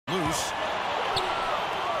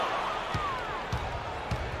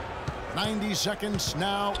90 seconds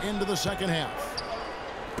now into the second half.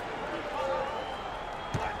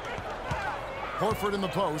 Horford in the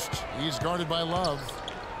post. He's guarded by Love.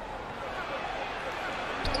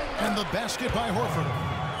 And the basket by Horford.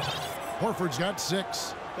 Horford's got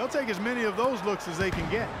 6. They'll take as many of those looks as they can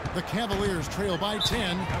get. The Cavaliers trail by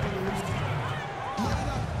 10.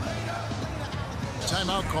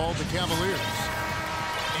 Timeout called the Cavaliers.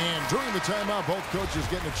 And during the timeout, both coaches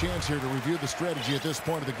getting a chance here to review the strategy at this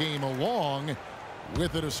point of the game, along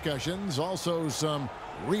with the discussions. Also some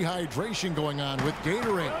rehydration going on with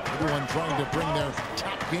Gatorade. Everyone trying to bring their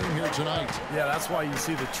top game here tonight. Yeah, that's why you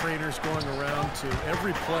see the trainers going around to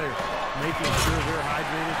every player, making sure they're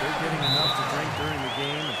hydrated, they're getting enough to drink during the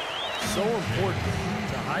game. And so important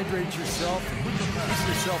to hydrate yourself and keep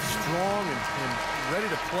yourself strong and ready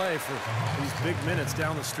to play for these big minutes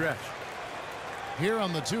down the stretch. Here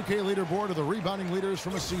on the 2K leaderboard are the rebounding leaders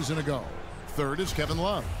from a season ago. Third is Kevin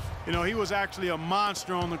Love. You know, he was actually a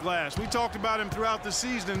monster on the glass. We talked about him throughout the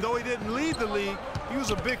season, and though he didn't lead the league, he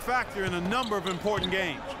was a big factor in a number of important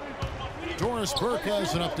games. Doris Burke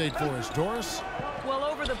has an update for us. Doris? Well,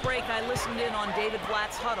 over the break, I listened in on David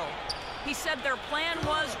Blatt's huddle. He said their plan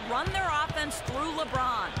was run their offense through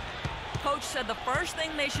LeBron. Coach said the first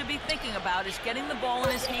thing they should be thinking about is getting the ball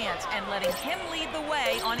in his hands and letting him lead the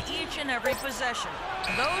way on each and every possession.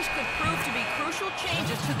 Those could prove to be crucial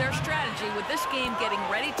changes to their strategy with this game getting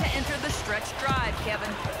ready to enter the stretch drive,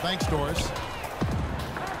 Kevin. Thanks, Doris.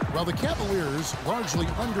 Well, the Cavaliers largely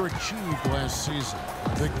underachieved last season.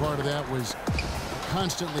 A big part of that was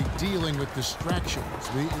constantly dealing with distractions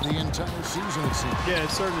the entire season, it seems. Yeah,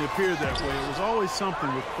 it certainly appeared that way. It was always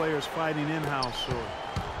something with players fighting in-house or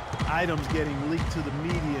items getting leaked to the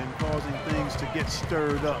media and causing things to get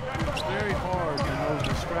stirred up. It's very hard when those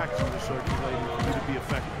distractions are circulating for you to be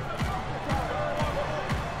effective.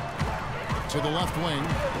 To the left wing,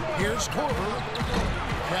 here's Korver.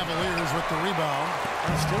 Cavaliers with the rebound.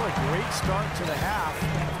 And still a great start to the half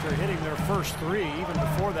after hitting their first 3, even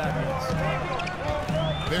before that miss.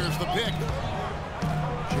 There's the pick.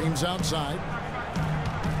 James outside.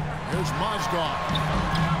 Here's Mozgov.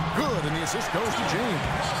 Good, and the assist goes to James.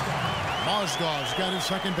 Mozgov's got his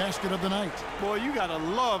second basket of the night. Boy, you got to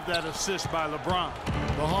love that assist by LeBron.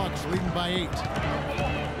 The Hawks leading by 8.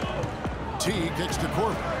 T kicks to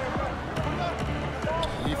Korver.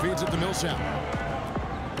 He feeds it to Millsap.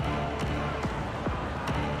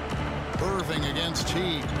 Irving against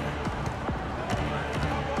T.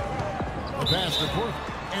 The pass to Korver.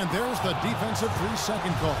 And there's the defensive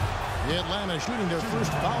 3-second call. The Atlanta shooting their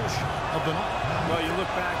first foul shot of the night. Well, you look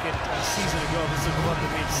back at a season ago, this is a club that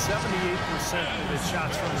made 78% of its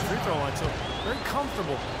shots from the free throw line, so very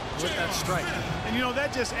comfortable with that strike. And, you know,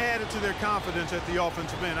 that just added to their confidence at the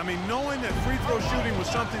offensive end. I mean, knowing that free throw shooting was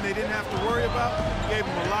something they didn't have to worry about gave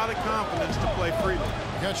them a lot of confidence to play freely.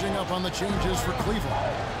 Catching up on the changes for Cleveland.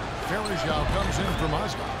 Farajao comes in for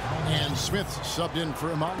Mozgov, and Smith subbed in for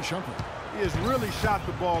Iman Shumpert. He has really shot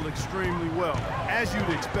the ball extremely well, as you'd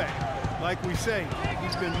expect. Like we say,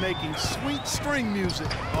 he's been making sweet string music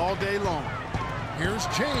all day long. Here's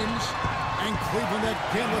James, and Cleveland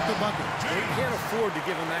again with the bucket. They can't afford to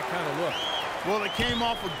give him that kind of look. Well, it came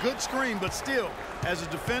off a good screen, but still, as a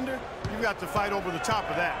defender, you've got to fight over the top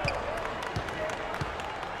of that.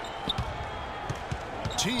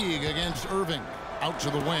 Teague against Irving. Out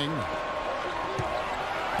to the wing.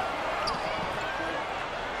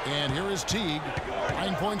 And here is Teague.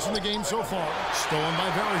 9 points in the game so far. Stolen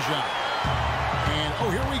by Varejao. And,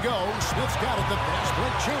 oh, here we go. Smith's got it. The fast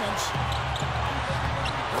break chance.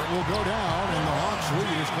 It will go down, and the Hawks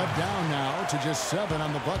lead is cut down now to just 7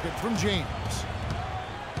 on the bucket from James.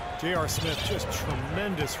 J.R. Smith, just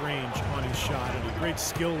tremendous range on his shot and a great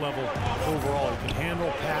skill level overall. He can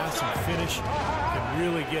handle, pass, and finish. Can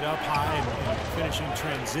really get up high and finish in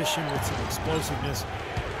transition with some explosiveness.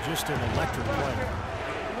 Just an electric player.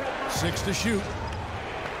 6 to shoot.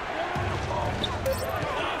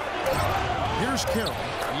 Here's Carroll.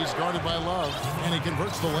 He's guarded by Love, and he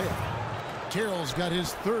converts the layup. Carroll's got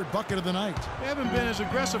his 3rd bucket of the night. They haven't been as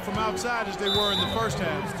aggressive from outside as they were in the first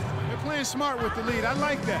half. They're playing smart with the lead. I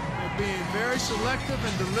like that. They're being very selective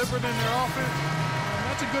and deliberate in their offense. And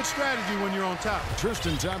that's a good strategy when you're on top.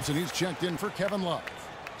 Tristan Thompson, he's checked in for Kevin Love.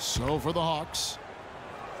 So for the Hawks.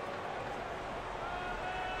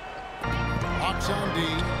 Hawks on D.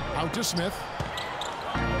 Out to Smith.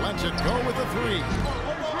 Lets it go with the 3.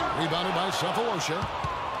 Rebounded by Cephalosha.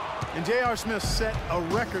 And J.R. Smith set a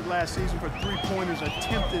record last season for three-pointers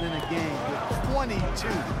attempted in a game with 22.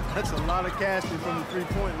 That's a lot of casting from the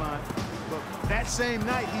three-point line. But that same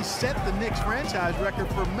night, he set the Knicks franchise record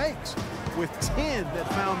for makes with 10 that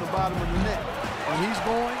found the bottom of the net. When he's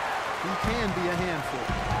going, He can be a handful.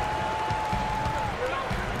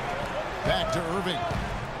 Back to Irving.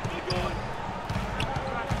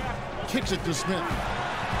 Kicks it to Smith.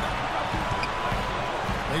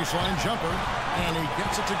 Baseline jumper, and he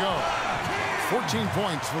gets it to go. 14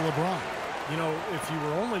 points for LeBron. You know, if you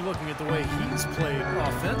were only looking at the way he's played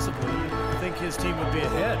offensively, I think his team would be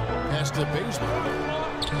ahead. Pass to Bazemore.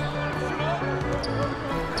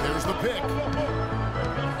 There's the pick.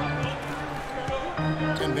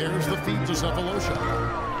 And there's the feed to Cephalosha.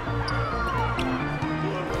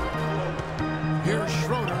 Here's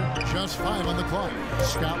Schroeder, just 5 on the clock.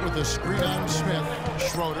 Scott with a screen on Smith.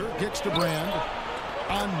 Schroeder kicks to Brand.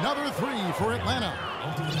 Another 3 for Atlanta.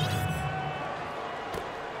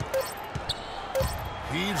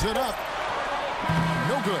 Heaves it up.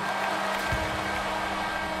 No good.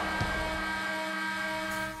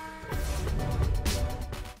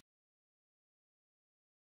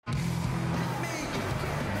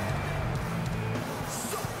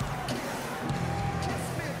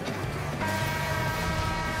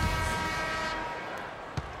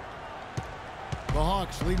 The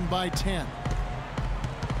Hawks leading by 10.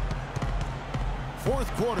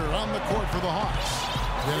 Fourth quarter on the court for the Hawks.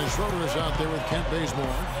 Dennis Schroeder is out there with Kent Bazemore.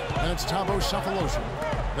 Then it's Thabo Cephalosha.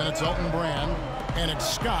 Then it's Elton Brand. And it's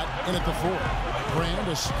Scott in at the 4. Brand,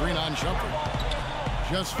 a screen on jumper.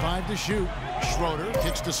 Just 5 to shoot. Schroeder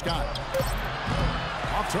kicks to Scott.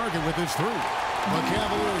 Off target with his 3. The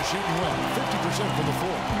Cavaliers shooting well. 50% for the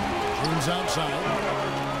 4. James outside.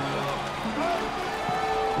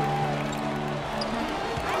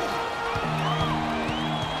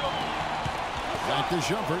 Back to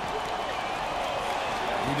Shumpert.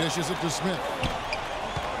 He dishes it to Smith.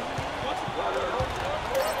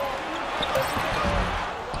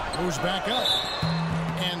 Moves back up.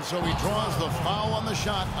 And so he draws the foul on the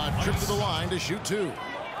shot. A trip to the line to shoot 2.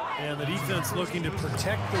 And the defense looking to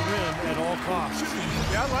protect the rim at all costs.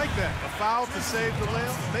 Yeah, I like that. A foul to save the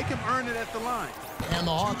layup. Make him earn it at the line. And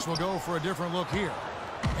the Hawks will go for a different look here.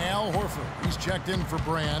 Al Horford, he's checked in for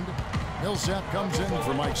Brand. Millsap comes in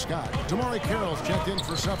for Mike Scott. Damari Carroll's checked in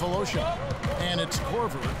for Cephalosha. And it's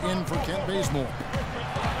Korver in for Kent Bazemore.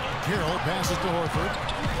 Carroll passes to Horford.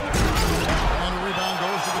 And a rebound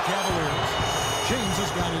goes to the Cavaliers. James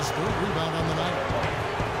has got his 3rd rebound on the night.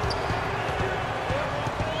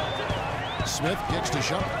 Smith kicks to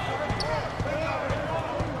Shumpert.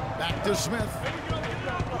 Back to Smith.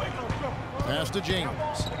 Pass to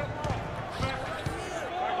James.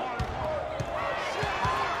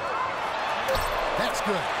 That's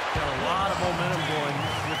good. Got a lot of momentum going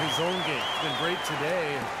with his own game. It's been great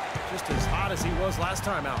today and just as hot as he was last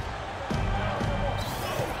time out.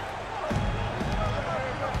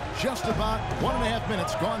 Just about 1.5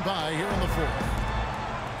 minutes gone by here in the 4th.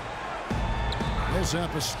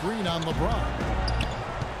 Millsap a screen on LeBron.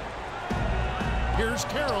 Here's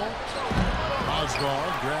Carroll.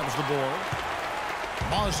 Mozgov grabs the board.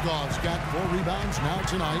 Mozgov's got 4 rebounds now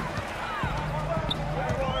tonight.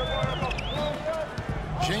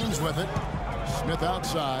 James with it. Smith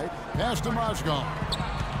outside. Pass to Mozgov.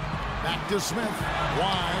 Back to Smith.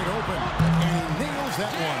 Wide open. And he nails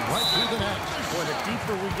that one right through the net. Boy, the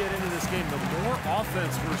deeper we get into this game, the more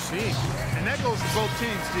offense we're seeing. And that goes to both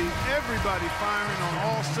teams, Steve. Everybody firing on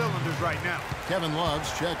all cylinders right now. Kevin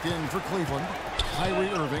Love's checked in for Cleveland.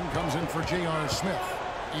 Kyrie Irving comes in for J.R. Smith.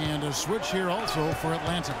 And a switch here also for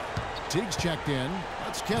Atlanta. Teague's checked in.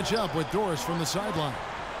 Let's catch up with Doris from the sideline.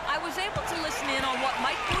 I was able to listen in on what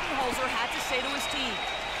Mike Budenholzer had to say to his team.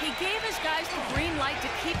 He gave his guys the green light to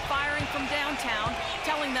keep firing from downtown,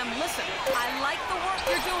 telling them, listen, I like the work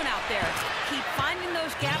you're doing out there. Keep finding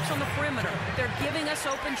those gaps on the perimeter. They're giving us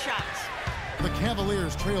open shots. The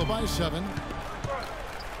Cavaliers trail by 7.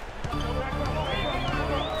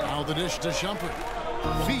 Now the dish to Shumpert.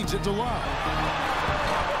 Feeds it to Love.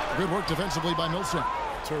 Good work defensively by Millsap.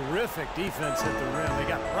 Terrific defense at the rim. They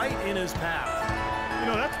got right in his path. You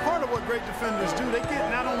know, that's part of what great defenders do. They get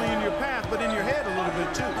not only in your path, but in your head a little bit,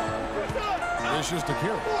 too. Dishes to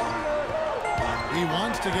Carroll. He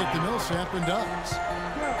wants to get to Millsap and does.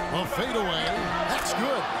 A fadeaway. That's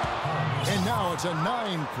good. And now it's a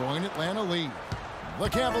 9-point Atlanta lead. The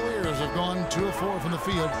Cavaliers have gone 2 of 4 from the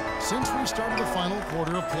field since we started the final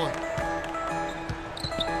quarter of play.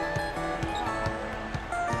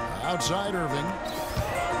 Outside Irving.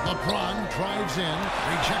 LeBron drives in,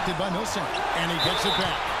 rejected by Millsap, and he gets it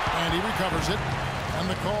back, and he recovers it, and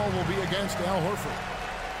the call will be against Al Horford.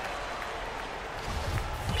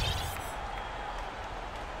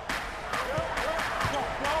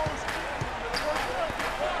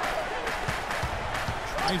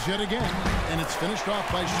 Tries yet again, and it's finished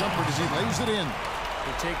off by Shumpert as he lays it in.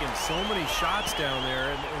 They're taking so many shots down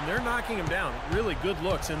there, and they're knocking them down. Really good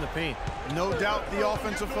looks in the paint. No doubt the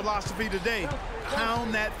offensive philosophy today,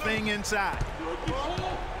 pound that thing inside.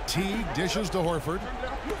 Teague dishes to Horford.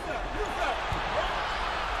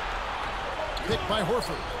 Picked by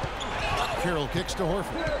Horford. Carroll kicks to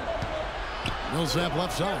Horford. Millsap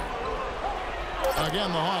left side.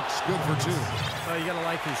 Again, the Hawks good for 2. You got to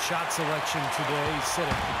like his shot selection today. He set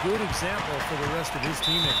a good example for the rest of his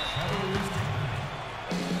teammates.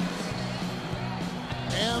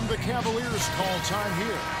 And the Cavaliers call time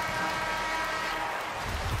here.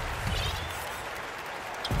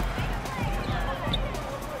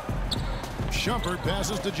 Shumpert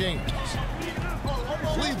passes to James.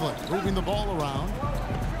 Cleveland moving the ball around.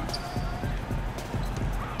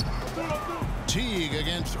 Teague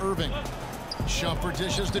against Irving. Shumpert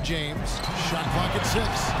dishes to James. Shot clock at 6.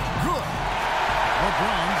 Good.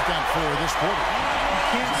 LeBron's got 4 this quarter.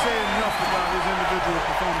 You can't say enough about his individual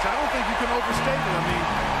performance. I don't think you can overstate it. I mean,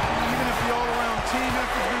 even if the all-around team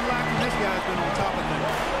effort's been lacking, this guy's been on top of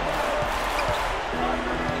things.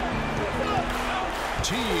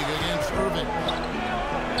 Teague against Irving.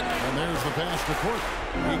 And there's the pass to Court.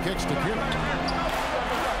 He kicks to Carroll.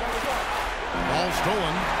 Ball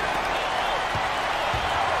stolen.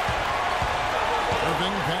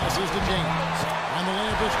 Irving passes to James. And the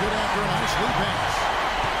layup is good after a nice lead pass.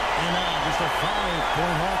 And now just a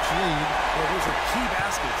 5-point Hawks lead. Well, those are key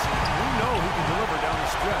baskets. We know who can deliver down the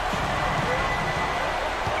stretch.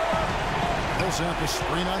 Millsap to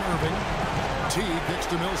screen on Irving. Teague kicks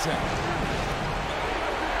to Millsap.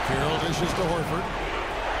 Carroll dishes to Horford.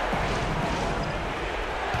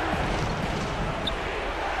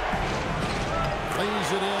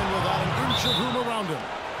 Lays it in without an inch of room around him.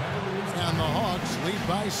 And the Hawks lead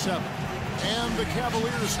by 7. And the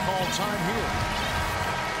Cavaliers call time here.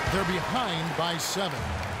 They're behind by 7.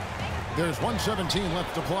 There's 1:17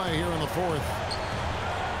 left to play here in the 4th.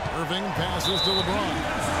 Irving passes to LeBron.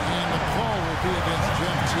 And the call will be against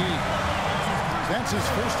Jeff Teague. That's his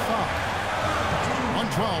first foul.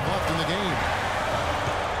 1:12 left in the game.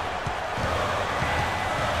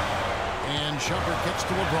 And Shumpert kicks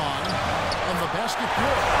to LeBron. And the basket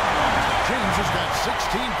good. James has got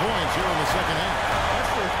 16 points here in the second half.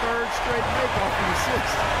 That's their 3rd straight make off the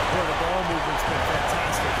assist. Well, the ball movement's been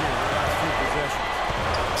fantastic here in the last few possessions.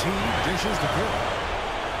 Teague dishes to Carroll.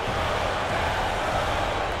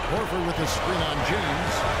 Horford with the screen on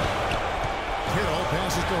James. Kittle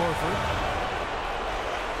passes to Horford.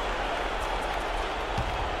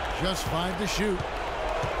 Just 5 to shoot.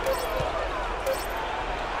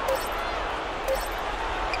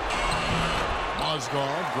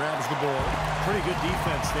 Mozgov grabs the board. Pretty good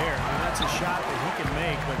defense there. I mean, that's a shot that he can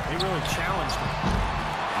make, but they really challenged him.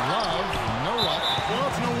 Love, no luck. Well,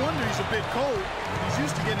 it's no wonder he's a bit cold. He's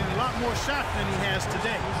used to getting a lot more shots than he has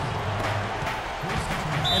today.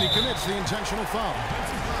 And he commits the intentional foul.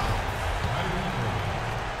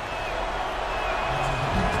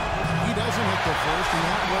 He doesn't hit the first, and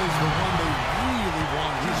that was the one they really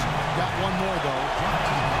wanted. He's got one more, though.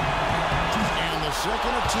 And the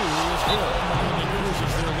second of 2 is good. And it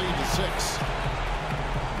reduces their lead to 6.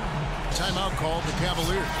 Timeout called the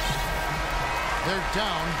Cavaliers. They're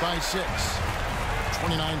down by 6.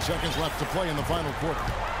 29 seconds left to play in the final quarter.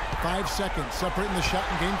 5 seconds separating the shot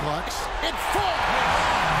and game clocks. It falls!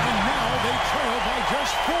 And now they trail by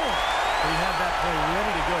just 4. They had that play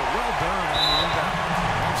ready to go. Well done on the inbound.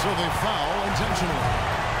 And so they foul intentionally.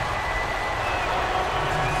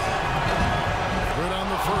 Good on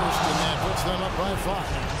the first, and that puts them up by 5.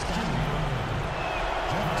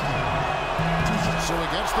 So he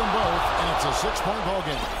gets them both, and it's a 6-point ball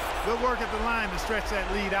game. Good work at the line to stretch that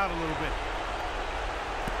lead out a little bit.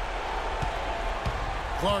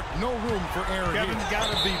 Clark, no room for error Kevin, here.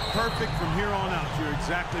 got to be perfect from here on out. You're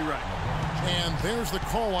exactly right. And there's the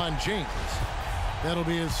call on James. That'll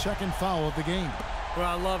be his 2nd foul of the game. Well,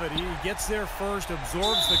 I love it. He gets there first,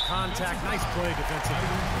 absorbs the contact. Nice play defensively.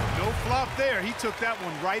 No flop there. He took that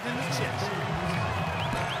one right in the chest.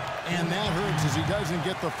 And that hurts as he doesn't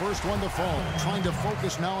get the first one to fall. Trying to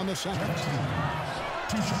focus now on the second.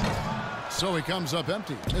 So he comes up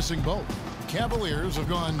empty, missing both. Cavaliers have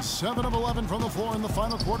gone 7 of 11 from the floor in the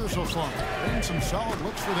final quarter so far. And some solid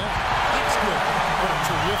looks for them. That's good. What a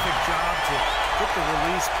terrific job to get the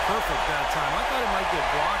release perfect that time. I thought it might get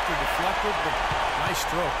blocked or deflected, but nice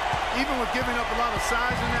stroke. Even with giving up a lot of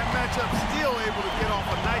size in that matchup, still able to get off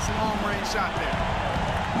a nice long-range shot there.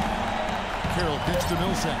 Carroll gets to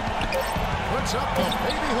Millsap. Puts up the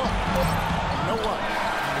baby hook. You know what?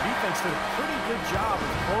 And the defense did a pretty good job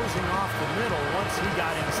of closing off the middle once he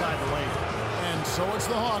got inside the lane. And so it's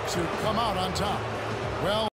the Hawks who come out on top. Well,